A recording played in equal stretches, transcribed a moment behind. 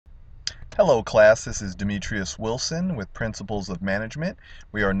Hello class, this is Demetrius Wilson with Principles of Management.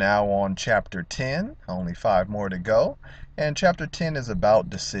 We are now on Chapter 10, only 5 more to go. And Chapter 10 is about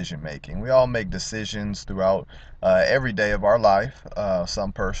decision making. We all make decisions throughout every day of our life,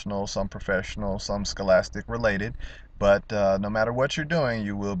 some personal, some professional, some scholastic related. But no matter what you're doing,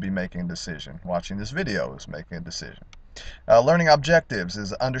 you will be making a decision. Watching this video is making a decision. Learning objectives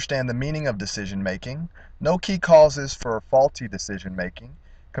is understand the meaning of decision making, know key causes for faulty decision making,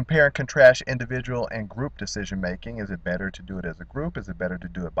 compare and contrast individual and group decision making. Is it better to do it as a group? Is it better to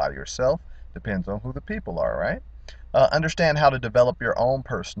do it by yourself? Depends on who the people are, right? Understand how to develop your own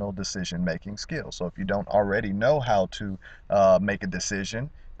personal decision making skills. So if you don't already know how to make a decision,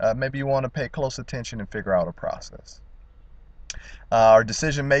 maybe you want to pay close attention and figure out a process. Our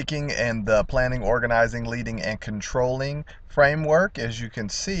decision making and the planning, organizing, leading, and controlling framework. As you can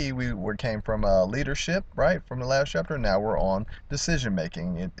see, we came from leadership, right, from the last chapter. Now we're on decision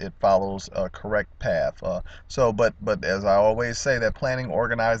making. It follows a correct path. But as I always say, that planning,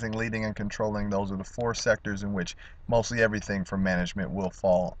 organizing, leading, and controlling, those are the 4 sectors in which mostly everything from management will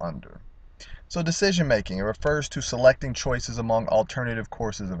fall under. So decision making, it refers to selecting choices among alternative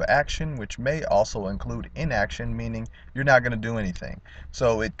courses of action, which may also include inaction, meaning you're not going to do anything.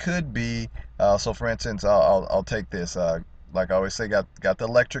 So it could be, so for instance, I'll take this. Like I always say, got the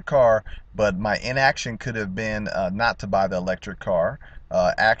electric car, but my inaction could have been not to buy the electric car.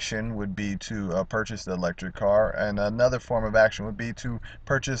 Action would be to purchase the electric car, and another form of action would be to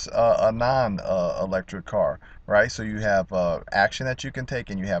purchase a non-electric car, right? So you have action that you can take,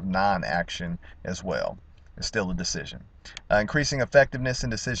 and you have non-action as well. It's still a decision. Increasing effectiveness in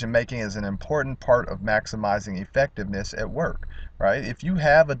decision making is an important part of maximizing effectiveness at work, right? If you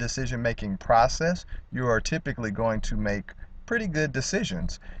have a decision making process, you are typically going to make pretty good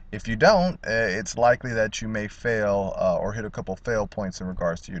decisions. If you don't, it's likely that you may fail or hit a couple fail points in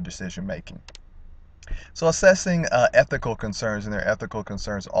regards to your decision making. So assessing ethical concerns, and their ethical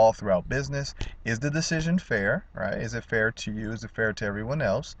concerns all throughout business. Is the decision fair, right? Is it fair to you? Is it fair to everyone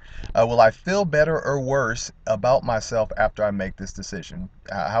else? Will I feel better or worse about myself after I make this decision?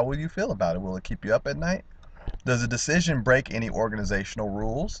 How will you feel about it? Will it keep you up at night? Does the decision break any organizational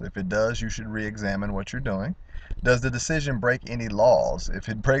rules? If it does, you should re-examine what you're doing. Does the decision break any laws? If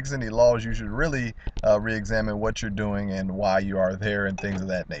it breaks any laws, you should really re-examine what you're doing and why you are there and things of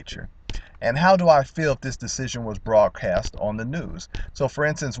that nature. And how do I feel if this decision was broadcast on the news? So for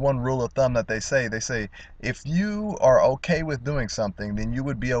instance, one rule of thumb that they say if you are okay with doing something, then you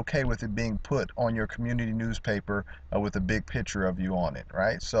would be okay with it being put on your community newspaper with a big picture of you on it,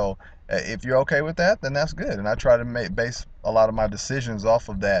 right? So if you're okay with that, then that's good. And I try to base a lot of my decisions off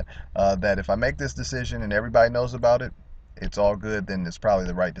of that, that if I make this decision and everybody knows about it, it's all good, then it's probably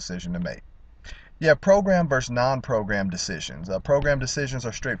the right decision to make. You have program versus non-program decisions. Program decisions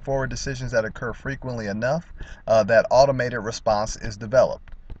are straightforward decisions that occur frequently enough that automated response is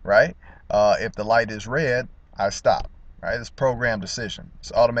developed, right? If the light is red, I stop, right? It's program decision.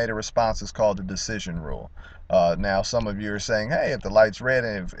 This automated response is called the decision rule. Now, some of you are saying, hey, if the light's red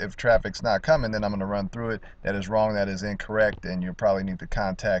and if traffic's not coming, then I'm going to run through it. That is wrong. That is incorrect. And you probably need to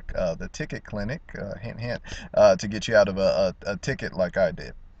contact the ticket clinic, hint, hint, to get you out of a ticket like I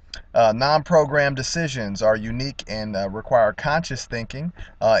did. Non-program decisions are unique and require conscious thinking,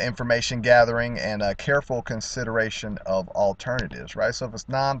 information gathering, and careful consideration of alternatives, right? So if it's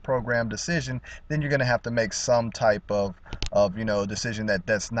non-program decision, then you're going to have to make some type of decision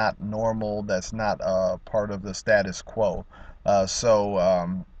that's not normal, that's not part of the status quo. If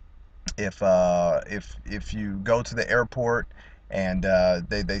you go to the airport and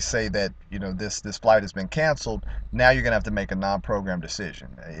they say that this flight has been canceled, now you're gonna have to make a non-program decision.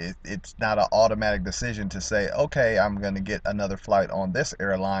 It's not an automatic decision to say, okay, I'm gonna get another flight on this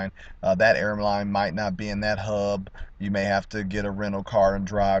airline. That airline might not be in that hub. You may have to get a rental car and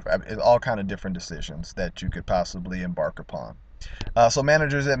drive. It's all kind of different decisions that you could possibly embark upon. So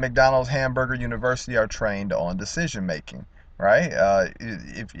managers at McDonald's Hamburger University are trained on decision making, right?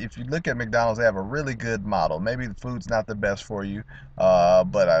 If you look at McDonald's, they have a really good model. Maybe the food's not the best for you,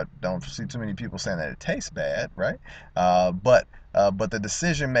 but I don't see too many people saying that it tastes bad, right? But the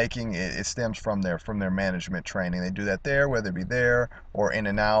decision making, it stems from their management training. They do that there, whether it be there or In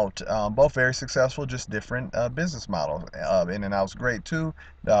and Out. Both very successful, just different business models. In and Out's great too.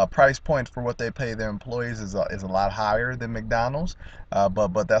 The price point for what they pay their employees is a lot higher than McDonald's,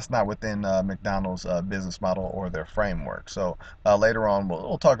 but that's not within McDonald's business model or their framework. So later on,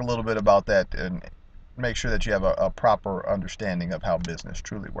 we'll talk a little bit about that and make sure that you have a proper understanding of how business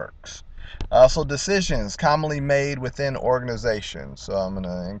truly works. So decisions commonly made within organizations. So I'm going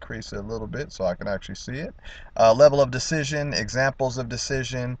to increase it a little bit so I can actually see it. Level of decision, examples of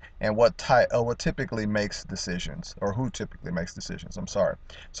decision, and what typically makes decisions, or who typically makes decisions. I'm sorry.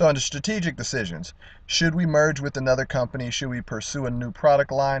 So under strategic decisions, should we merge with another company? Should we pursue a new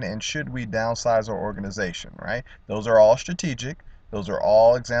product line? And should we downsize our organization? Right? Those are all strategic. Those are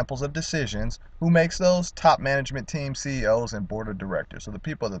all examples of decisions. Who makes those? Top management team, CEOs, and board of directors. So the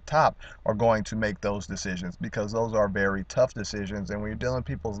people at the top are going to make those decisions because those are very tough decisions. And when you're dealing with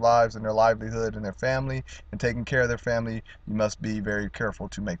people's lives and their livelihood and their family and taking care of their family, you must be very careful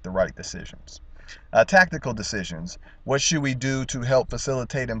to make the right decisions. Tactical decisions. What should we do to help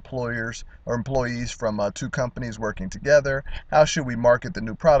facilitate employers or employees from two companies working together? How should we market the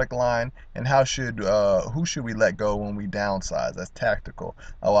new product line? And who should we let go when we downsize? That's tactical.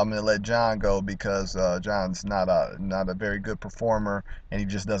 Oh, I'm going to let John go because John's not a very good performer and he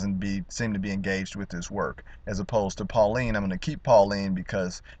just doesn't seem to be engaged with his work. As opposed to Pauline, I'm going to keep Pauline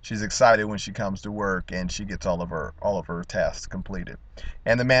because she's excited when she comes to work and she gets all of her tasks completed.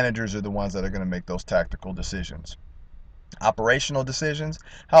 And the managers are the ones that are going to make those tactical decisions. Operational decisions.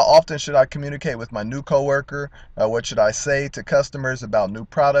 How often should I communicate with my new coworker? What should I say to customers about new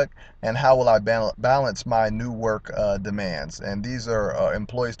product? And how will I balance my new work demands? And these are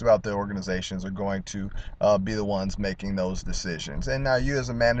employees throughout the organizations are going to be the ones making those decisions. And now you as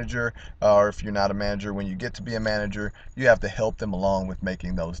a manager, or if you're not a manager, when you get to be a manager, you have to help them along with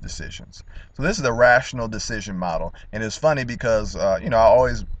making those decisions. So this is the rational decision model. And it's funny because, I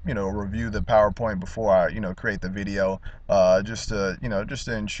always, review the PowerPoint before I, create the video. Just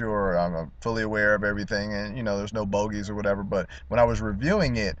to ensure I'm fully aware of everything and there's no bogeys or whatever. But when I was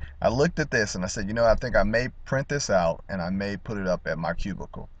reviewing it, I looked at this and I said, I think I may print this out and I may put it up at my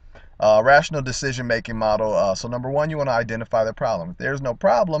cubicle. Rational decision making model. So number one, you want to identify the problem. If there's no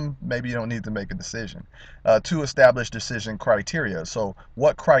problem, maybe you don't need to make a decision. Two, establish decision criteria. So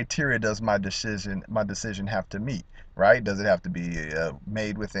what criteria does my decision have to meet? Right? Does it have to be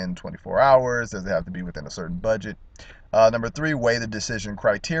made within 24 hours? Does it have to be within a certain budget? Number three, weigh the decision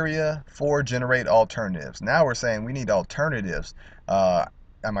criteria. Four, generate alternatives. Now we're saying we need alternatives.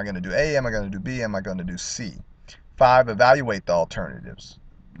 Am I going to do A? Am I going to do B? Am I going to do C? Five, evaluate the alternatives.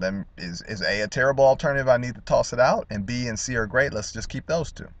 Then is A a terrible alternative? I need to toss it out. And B and C are great. Let's just keep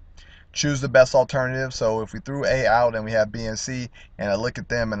those two. Choose the best alternative. So if we threw A out and we have B and C, and I look at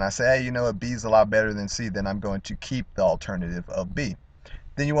them and I say, hey, B is a lot better than C, then I'm going to keep the alternative of B.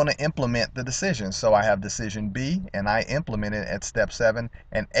 Then you want to implement the decision. So I have decision B and I implement it at step 7.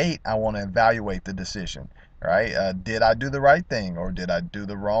 And 8, I want to evaluate the decision. Right? Did I do the right thing or did I do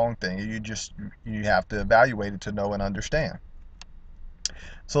the wrong thing? You have to evaluate it to know and understand.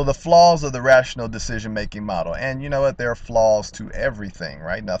 So the flaws of the rational decision making model, and you know what, there are flaws to everything,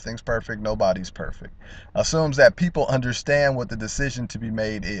 right? Nothing's perfect, nobody's perfect. Assumes that people understand what the decision to be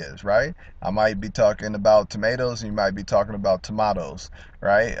made is, right? I might be talking about tomatoes and you might be talking about tomatoes,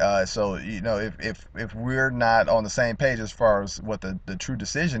 right? So if we're not on the same page as far as what the true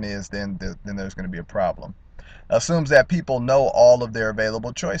decision is, then there's going to be a problem. Assumes that people know all of their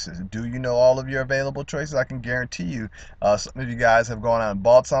available choices. Do you know all of your available choices? I can guarantee you some of you guys have gone out and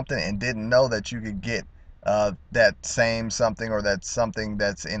bought something and didn't know that you could get that same something or that something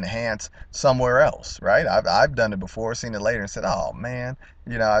that's enhanced somewhere else, right? I've done it before, seen it later and said, oh man,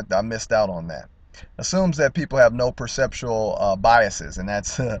 I missed out on that. Assumes that people have no perceptual biases, and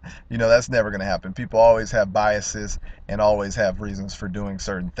that's that's never going to happen. People always have biases and always have reasons for doing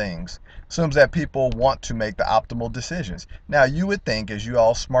certain things. Assumes that people want to make the optimal decisions. Now you would think, as you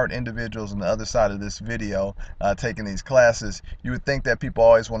all smart individuals on the other side of this video taking these classes, you would think that people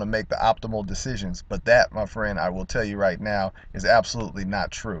always want to make the optimal decisions, but that, my friend, I will tell you right now, is absolutely not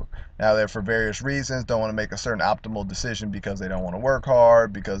true. Now they're for various reasons, don't want to make a certain optimal decision because they don't want to work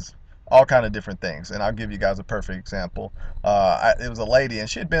hard, because all kind of different things. And I'll give you guys a perfect example. It was a lady and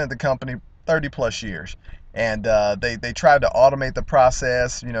she had been at the company 30 plus years, and they tried to automate the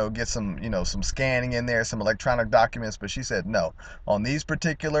process, get some scanning in there, some electronic documents, but she said no. On these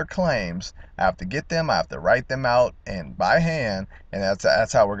particular claims, I have to get them, I have to write them out and by hand, and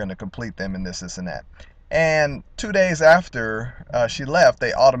that's how we're going to complete them, and this and that. And 2 days after she left,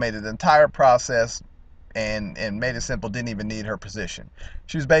 they automated the entire process and made it simple, didn't even need her position.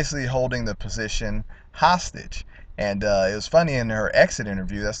 She was basically holding the position hostage. And it was funny, in her exit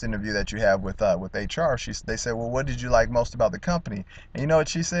interview, that's the interview that you have with HR, they said, well, what did you like most about the company? And you know what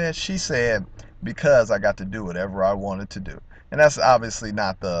she said? She said, because I got to do whatever I wanted to do. and that's obviously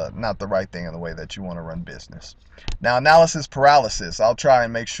not the right thing in the way that you want to run business. Now, analysis paralysis. I'll try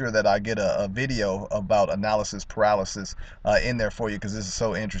and make sure that I get a video about analysis paralysis in there for you, because this is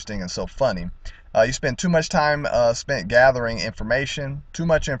so interesting and so funny. You spend too much time spent gathering information. Too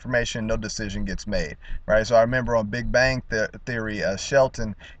much information, no decision gets made, right? So I remember on Big Bang Theory,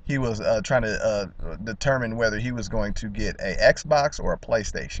 Shelton, he was trying to determine whether he was going to get a Xbox or a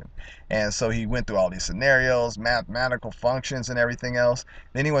PlayStation. And so he went through all these scenarios, mathematical functions and everything else.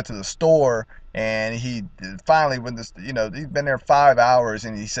 Then he went to the store, and he finally, when this, he's been there 5 hours,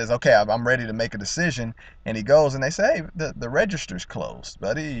 and he says, okay, I'm ready to make a decision. And he goes, and they say, hey, the register's closed,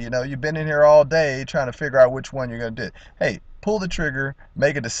 buddy. You've been in here all day trying to figure out which one you're going to do. Hey, pull the trigger,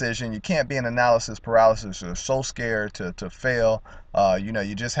 make a decision. You can't be in analysis paralysis. You're so scared to fail.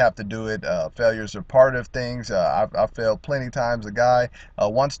 You just have to do it. Failures are part of things. I've failed plenty of times. A guy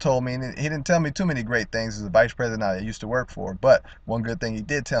once told me, and he didn't tell me too many great things as a vice president I used to work for, but one good thing he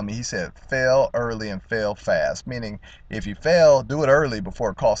did tell me, he said, fail early and fail fast. Meaning, if you fail, do it early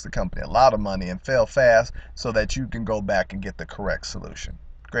before it costs the company a lot of money, and fail fast so that you can go back and get the correct solution.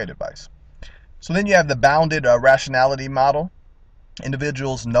 Great advice. So then you have the bounded rationality model.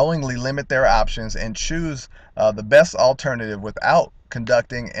 Individuals knowingly limit their options and choose the best alternative without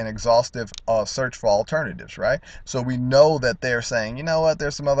conducting an exhaustive search for alternatives, right? So we know that they're saying, you know what,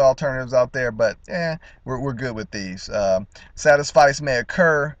 there's some other alternatives out there, but we're good with these. Satisfice may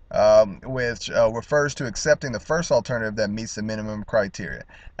occur, which refers to accepting the first alternative that meets the minimum criteria.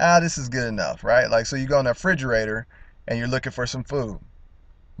 This is good enough, right? Like, so you go in the refrigerator and you're looking for some food.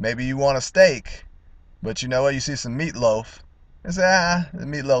 Maybe you want a steak, but you know what, you see some meatloaf and say, the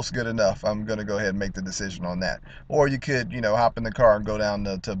meatloaf's good enough. I'm going to go ahead and make the decision on that. Or you could, hop in the car and go down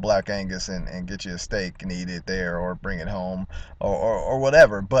to Black Angus and get you a steak and eat it there, or bring it home, or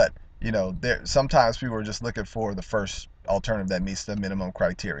whatever. But, sometimes people are just looking for the first alternative that meets the minimum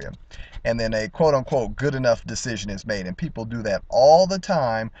criteria. And then a quote unquote good enough decision is made. And people do that all the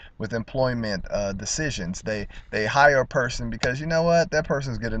time with employment decisions. They hire a person because, you know what, that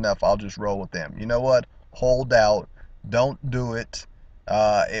person's good enough. I'll just roll with them. You know what? Hold out. Don't do it.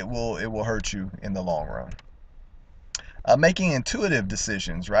 It will hurt you in the long run. Making intuitive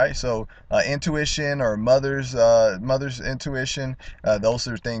decisions, right? So intuition, or mother's intuition, those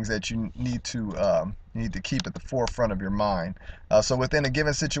are things that you need to keep at the forefront of your mind. So within a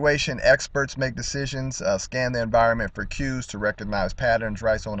given situation, experts make decisions, scan the environment for cues to recognize patterns,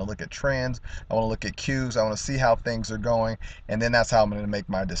 right? So I want to look at trends, I want to look at cues, I want to see how things are going, and then that's how I'm going to make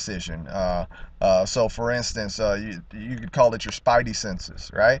my decision. So for instance, you could call it your spidey senses,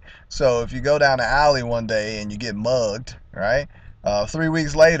 right? So if you go down the alley one day and you get mugged, right? 3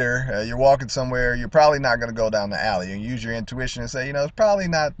 weeks later, you're walking somewhere, you're probably not going to go down the alley. You use your intuition and say, it's probably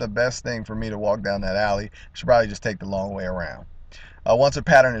not the best thing for me to walk down that alley. I should probably just take the long way around. Once a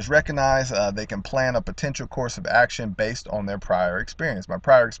pattern is recognized, they can plan a potential course of action based on their prior experience. My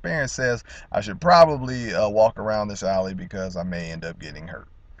prior experience says I should probably walk around this alley because I may end up getting hurt.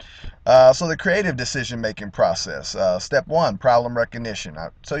 So the creative decision-making process. Step 1, problem recognition.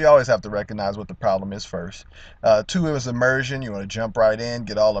 So you always have to recognize what the problem is first. 2 is immersion. You want to jump right in,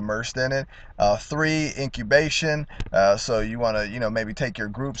 get all immersed in it. 3, incubation. So you want to, maybe take your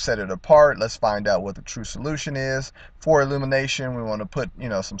group, set it apart. Let's find out what the true solution is. 4, illumination. We want to put,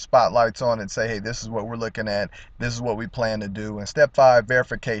 some spotlights on it and say, hey, this is what we're looking at. This is what we plan to do. And step 5,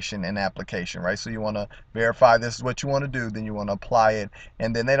 verification and application, right? So you want to verify this is what you want to do, then you want to apply it.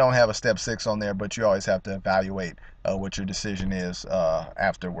 And then they don't have a step 6 on there, but you always have to evaluate what your decision is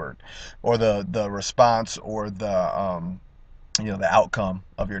afterward, or the response, or the outcome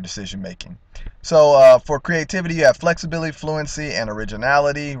of your decision making. So for creativity, you have flexibility, fluency, and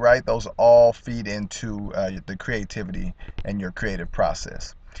originality, right? Those all feed into the creativity and your creative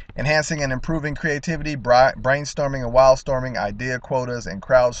process. Enhancing and improving creativity, brainstorming and wildstorming, idea quotas, and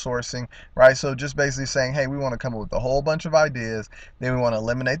crowdsourcing, right? So just basically saying, hey, we want to come up with a whole bunch of ideas, then we want to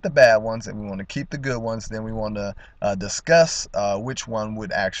eliminate the bad ones, and we want to keep the good ones, then we want to discuss which one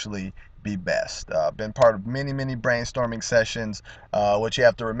would actually be best. Been part of many brainstorming sessions. What you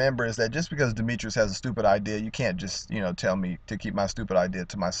have to remember is that just because Demetrius has a stupid idea, you can't just tell me to keep my stupid idea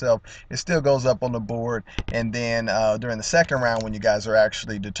to myself. It still goes up on the board, and then during the second round, when you guys are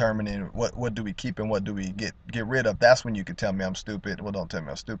actually determining what do we keep and what do we get rid of, that's when you can tell me I'm stupid. Well, don't tell me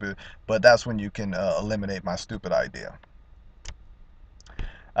I'm stupid, but that's when you can eliminate my stupid idea.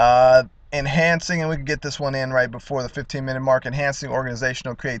 enhancing, and we can get this one in right before the 15-minute mark, enhancing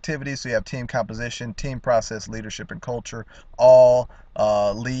organizational creativity. So you have team composition, team process, leadership, and culture, all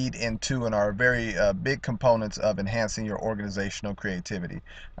lead into and are very big components of enhancing your organizational creativity.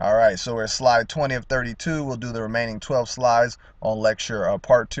 All right, so we're at slide 20 of 32. We'll do the remaining 12 slides on lecture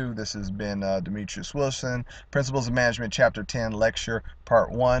part 2. This has been Demetrius Wilson, Principles of Management, Chapter 10, lecture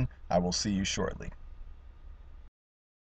part 1. I will see you shortly.